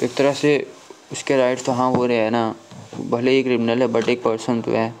 तो एक तरह से उसके राइट्स तो हाँ हो रहे हैं ना, भले ही क्रिमिनल है बट एक पर्सन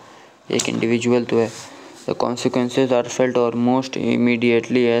तो है, एक इंडिविजुअल तो है. The consequences are felt almost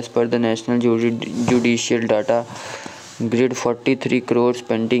immediately. As per the national judicial data grid, 43 crores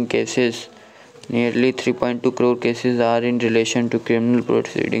pending cases, nearly 3.2 crore cases are in relation to criminal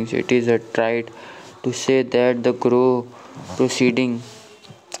proceedings. It is a trite to say that the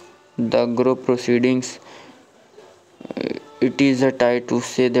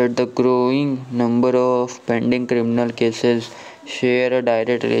growing number of pending criminal cases share a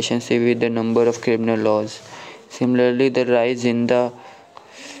direct relationship with the number of criminal laws. Similarly, the rise in the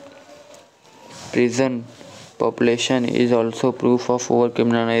prison population is also proof of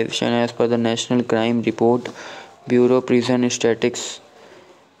over-criminalization. As per the National Crime Report Bureau, Prison Statistics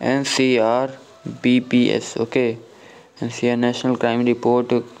 (NCR-BPS), NCR National Crime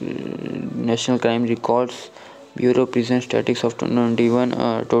Report, National Crime Records Bureau Prison Statistics of 2021,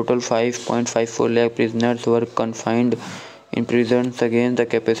 total 5.54 lakh prisoners were confined in prisons against the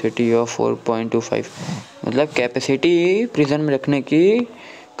capacity of 4.25. मतलब capacity prison में रखने की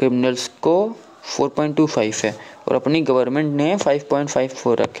criminals को 4.25 है और अपनी government ने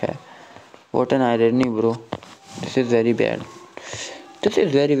 5.54 रखा है. What an irony, bro. This is very bad. This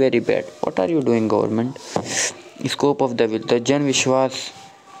is very, very bad. What are you doing, government? Scope of the bill. The Jan Vishwas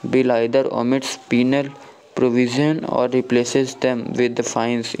bill either omits penal provision or replaces them with the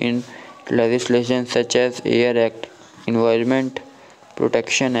fines in legislation such as Air Act, Environment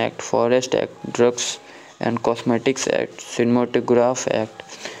Protection Act, Forest Act, Drugs and Cosmetics Act, Cinematograph Act,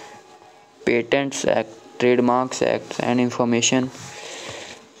 Patents Act, Trademarks Act and Information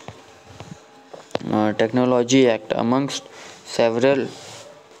Technology Act. Amongst several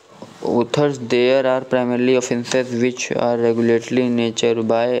authors, there are primarily offences which are regulatory in nature.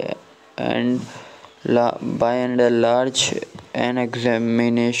 By and large, an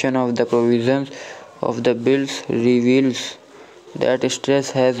examination of the provisions of the bills reveals that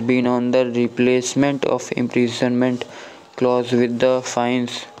stress has been on the replacement of imprisonment clause with the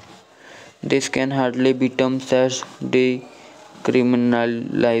fines This can hardly be termed as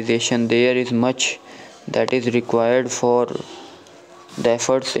decriminalization. There is much that is required for the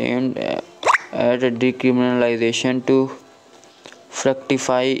efforts aimed at decriminalization to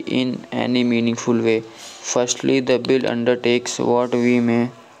fructify in any meaningful way. Firstly, the bill undertakes what we may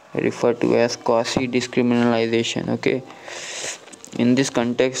refer to as quasi decriminalization. Okay, in this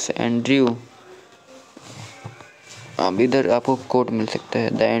context, Andrew अब इधर आपको coat मिल सकता है.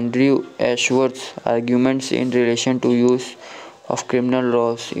 The Andrew Ashworth arguments in relation to use of criminal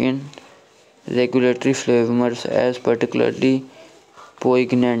loss in regulatory flavours as particularly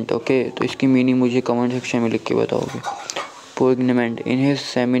पोइग्नेंट. Okay, तो इसकी meaning मुझे comment section में लिख के बताओगे. पोइग्नेंट in his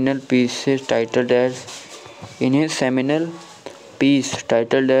seminal piece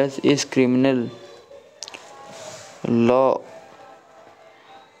titled as is criminal law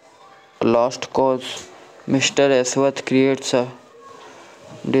lost cause. Mr. Ashworth creates a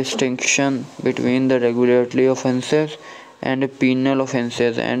distinction between the regulatory offences and penal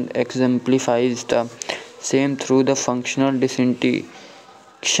offences and exemplifies the same through the functional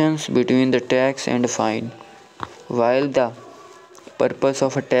distinctions between the tax and fine. While the purpose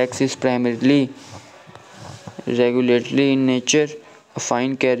of a tax is primarily regulatory in nature, a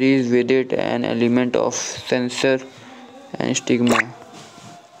fine carries with it an element of censure and stigma.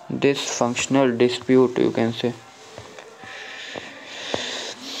 This functional dispute, you can say,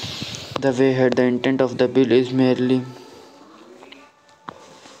 the way ahead, the intent of the bill is merely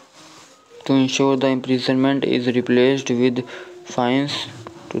to ensure the imprisonment is replaced with fines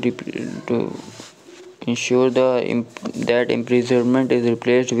that imprisonment is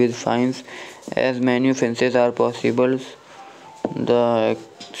replaced with fines as many offences are possible. The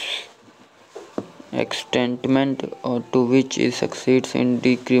extent to which it succeeds in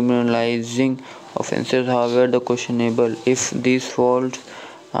decriminalizing offences, however, the questionable. If these faults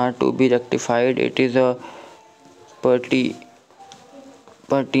are to be rectified, it is a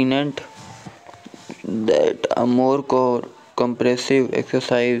pertinent that a more comprehensive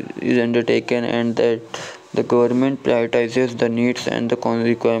exercise is undertaken and that the government prioritizes the needs and the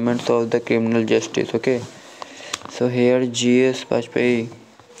requirements of the criminal justice. Okay, so here G.S. Bajpayee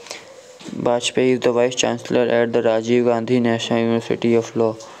is the Vice Chancellor at the Rajiv Gandhi National University of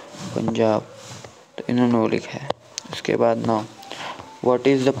Law, Punjab. तो इन्होंने वो लिखा है. उसके बाद now, what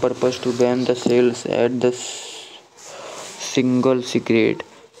is the purpose to ban the sales at the single cigarette?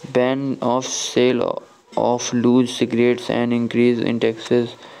 Ban of sale of loose cigarettes and increase in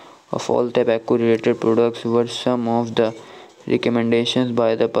taxes of all tobacco related products were some of the recommendations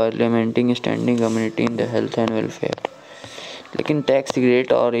by the parliamentary standing committee in the health and welfare. लेकिन tax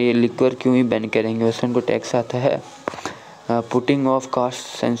cigarette और ये liquor क्यों ही ban करेंगे? वैसे उनको tax आता है. Putting of caste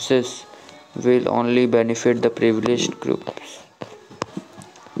census will only benefit the privileged groups.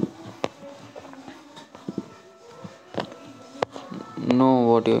 No,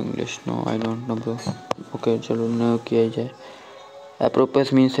 what your English? No, I don't know, bro. Okay, चलो no किया जाए.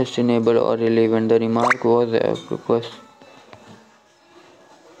 Apropos means sustainable or relevant. The remark was apropos.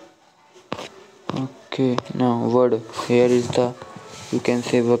 Okay, now word. Here is the, you can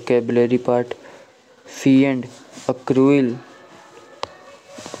say, vocabulary part. Fiend, a cruel,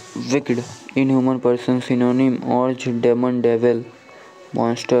 wicked, inhuman person. Synonym, urge, demon, devil,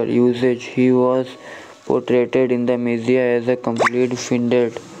 monster. Usage, he was portrayed in the media as a complete fiend.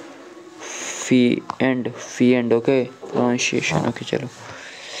 Okay, pronunciation. Okay, chalo.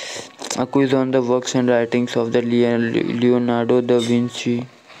 A quiz on the works and writings of the Leonardo da Vinci.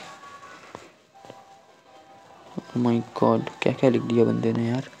 Oh my God, क्या क्या लिख दिया बंदे ने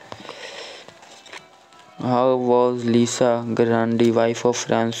यार. How was Lisa Grandi, wife of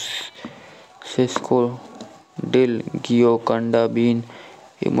Francisco del Gioconda, been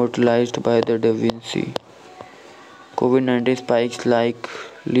immortalized by the Da Vinci? COVID-19 spikes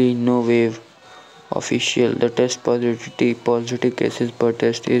likely no wave. Official, the test positive cases per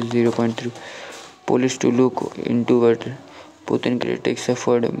test is 0.3. Police to look into it. Putin critics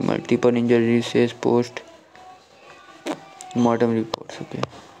suffered multiple injuries, says post mortem reports. Okay.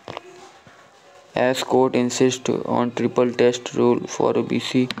 As court insists on triple test rule for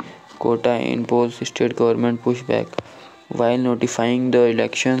BC quota imposed, state government pushback while notifying the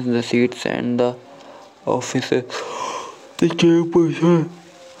elections, the seats and the offices. The chairperson.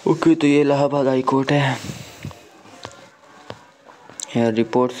 Okay, तो ये Allahabad high court है. Here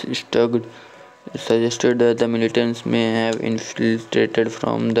reports suggested that the militants may have infiltrated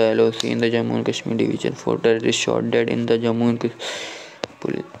from the LOC in the Jammu and Kashmir division. 4 terrorists shot dead in the Jammu and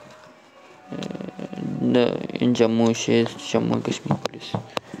Kashmir Jammu and Kashmir police.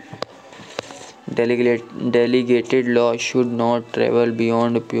 Delegated law should not travel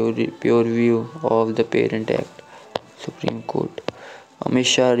beyond purview of the Parent Act. Supreme Court. Amit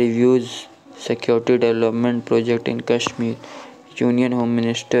Shah reviews security development project in Kashmir. Union Home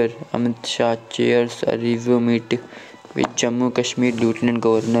Minister Amit Shah chairs a review meeting with Jammu Kashmir Lieutenant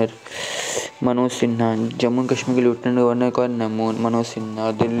Governor Manoj Sinha. Jammu Kashmir के lieutenant governor कौन है? मनोज सिन्हा.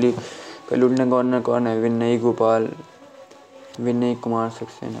 और दिल्ली का lieutenant governor कौन है? Vinay Kumar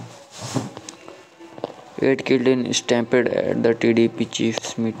Saxena. 8 killed in stampede at the TDP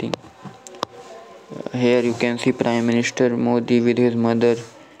chiefs meeting. Here you can see Prime Minister Modi with his mother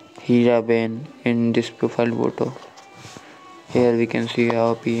Hiraben in this profile photo. Here we can see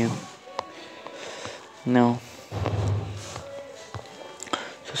our PM. Now,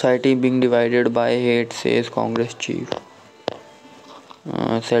 society being divided by hate, says Congress chief.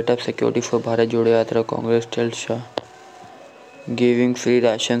 Set up security for Bharat Jodo Yatra, Congress tells Shah. Giving free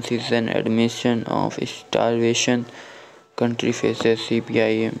rations is an admission of starvation, country faces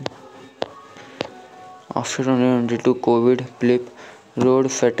CPIM. After 2022 COVID blip,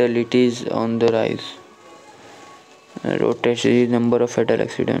 road fatalities on the rise. Road tragedy, number of फेटल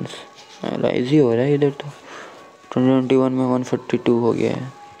accidents rise ही हो रहा है इधर. तो 2021 में 142 हो गया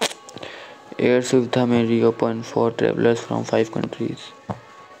है. Air सुविधा में reopen for travellers from 5 countries.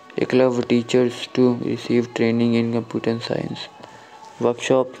 Eklavya teachers to receive training in computer science.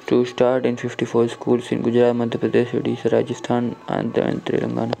 Workshop to start in 54 schools in Gujarat, Madhya Pradesh, Odisha, Rajasthan and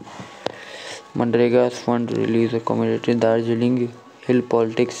Telangana. MNREGA fund release. Community Darjeeling hill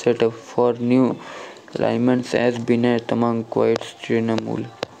politics setup for new alignments as Binet among quotes Trinamool.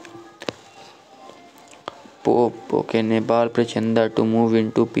 Pope, okay, Nepal Prachanda to move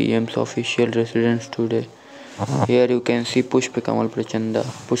into PM's official residence today. Here you can see Pushpa Kamal Prachanda.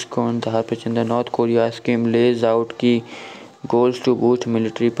 Pushpa Prachanda. North Korea scheme lays out key goals to boost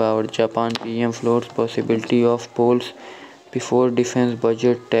military power. Japan PM floats possibility of polls before defense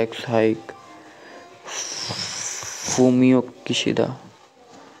budget tax hike. Fumio Kishida.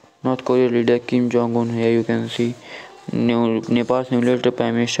 North Korea leader Kim Jong-un. Here you can see Nepal's new leader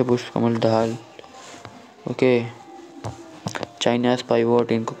Prime Minister Pushpa Kamal Dahal. Okay. China's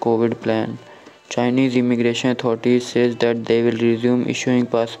pivot in COVID plan. Chinese immigration authorities says that they will resume issuing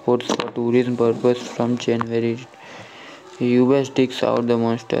passports for tourism purpose from January. US digs out the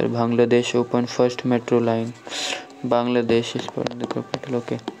monster. Bangladesh open first metro line. Bangladesh is the capital.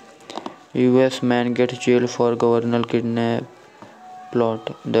 Okay. US man gets jail for governor kidnap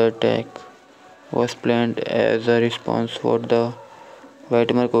plot. The attack was planned as a response for the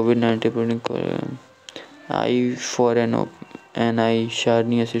Vladimir COVID-19 I for an I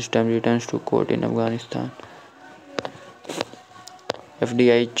Sharni system returns to court in Afghanistan.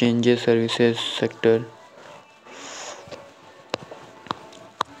 FDI changes services sector.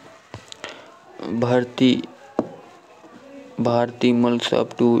 Bharti mulks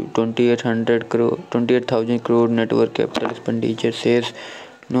up to 28,000 crore network capital expenditure, says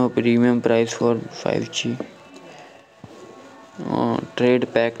no premium price for 5G.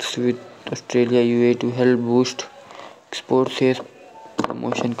 Trade pacts with Australia UAE to help boost exports, says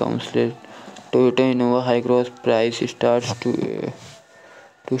promotion council. Toyota Innova high gross price starts to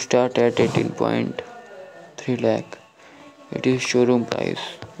start at 18.3 lakh. It is showroom price.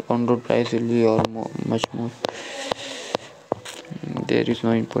 On road price will be much more. There is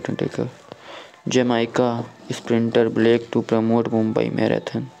no important taker. Jamaica sprinter Blake to promote Mumbai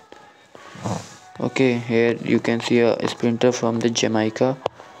marathon. Okay, here you can see a sprinter from the Jamaica.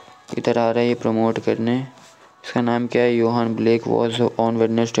 इधर आ रहा है ये promote करने. इसका नाम क्या है? Yohan black was on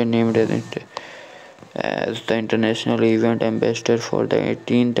Wednesday named as the international event ambassador for the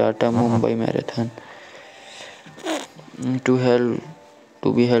 18th Tata Mumbai Marathon.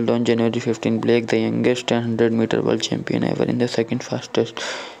 To be held on January 15, Blake, the youngest 100-meter world champion ever, is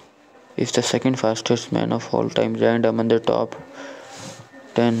the second fastest man of all time, ranked among the top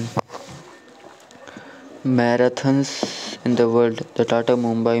 10 marathons in the world. The Tata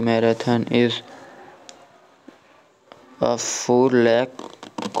Mumbai Marathon is a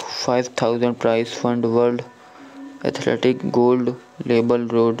 4,05,000 prize fund World Athletic Gold Label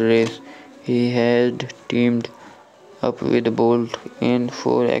road race. He had teamed up with Bolt in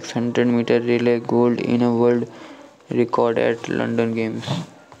 4x100 meter relay gold in a world record at London Games.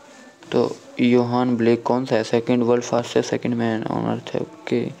 तो Yohan black कौन सा है? Second world fastest second man on earth है.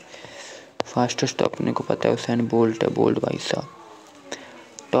 Okay, fastest तो अपने को पता है उसेन बोल्ट है. बोल्ट भाई साहब.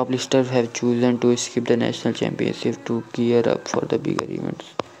 Top listeners have chosen to skip the national championship to gear up for the bigger events.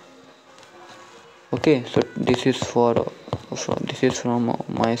 Okay, so this is from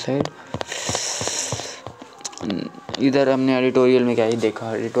my side. इधर हमने एडिटोरियल में क्या ही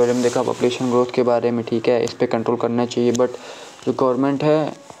देखा, एडिटोरियल में देखा पॉपुलेशन ग्रोथ के बारे में, ठीक है, इस पर कंट्रोल करना चाहिए, बट जो गवर्नमेंट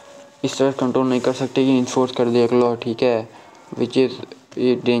है इस तरह कंट्रोल नहीं कर सकती कि इन्फोर्स कर दे एक लॉ, ठीक है, विच इज़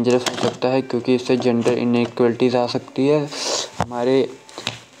ये डेंजरस हो सकता है क्योंकि इससे जेंडर इनइक्वलिटीज़ आ सकती है। हमारे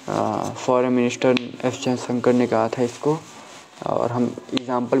फॉरेन मिनिस्टर एस जयशंकर ने कहा था इसको, और हम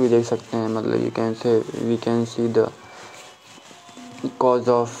एग्जांपल भी देख सकते हैं, मतलब we can see the cause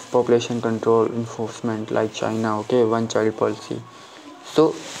of population control enforcement like China, okay, one child policy. So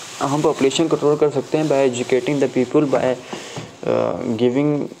हम population control कर सकते हैं by educating the people, by giving,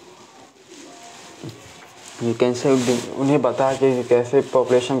 you can say, उन्हें बता के कैसे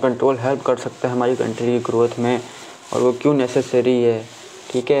population control help कर सकता है हमारी कंट्री की ग्रोथ में और वो क्यों नेसेसरी है,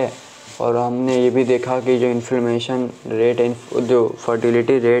 ठीक है। और हमने ये भी देखा कि जो इन्फ्लेमेशन रेट है, जो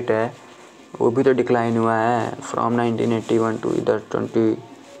फर्टिलिटी रेट है वो भी तो डिक्लाइन हुआ है फ्रॉम 1981 टू इधर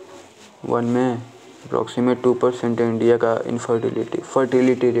 21 में अप्रॉक्सीमेट 2% इंडिया का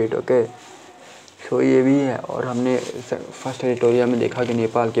फर्टिलिटी रेट, ओके। सो ये भी है। और हमने फर्स्ट एडिटोरियल में देखा कि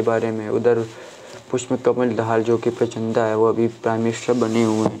नेपाल के बारे में, उधर पुष्प कमल दहाल जो कि प्रचंडा है वो अभी प्राइम मिनिस्टर बने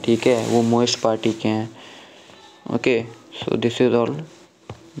हुए हैं, ठीक है, वो मोस्ट पार्टी के हैं, okay. So this is all,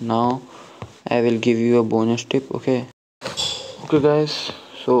 now I will give you a bonus tip, okay guys.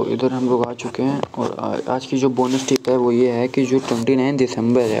 सो इधर हम लोग आ चुके हैं और आज की जो बोनस टिप है वो ये है कि जो 29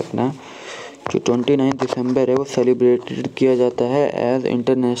 दिसंबर है अपना, जो 29 दिसंबर है वो सेलिब्रेटेड किया जाता है as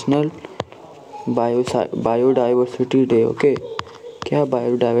international biodiversity day, okay. क्या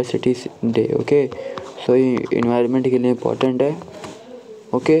बायोडाइवर्सिटी डे, ओके। सो ये इन्वायरमेंट के लिए इम्पोर्टेंट है,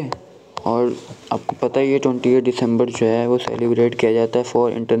 ओके। और आपको पता ही है 28 दिसंबर जो है वो सेलिब्रेट किया जाता है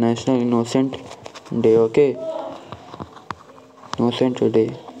for international innocent day, okay, innocent day.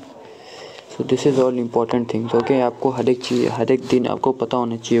 So this is all important things, okay. आपको हर एक चीज़, हर एक दिन आपको पता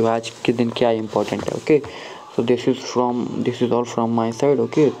होना चाहिए आज के दिन क्या इम्पोर्टेंट है, okay. So this is all from my side,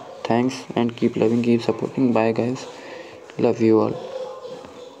 okay. Thanks and keep loving, keep supporting, bye guys, love you all,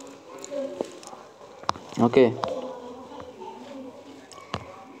 okay,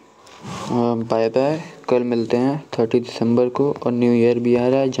 bye bye. कल मिलते हैं 30 दिसंबर को और न्यू ईयर भी आ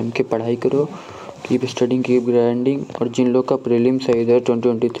रहा है, जम के पढ़ाई करो, कीप स्टडिंग, कीप ग्राइंडिंग। और जिन लोग का प्रीलिम्स है इधर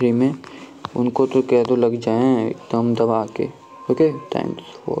 2023 में, उनको तो कह दो लग जाएं एकदम दबा के, okay.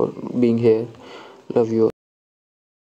 Thanks for being here, love you.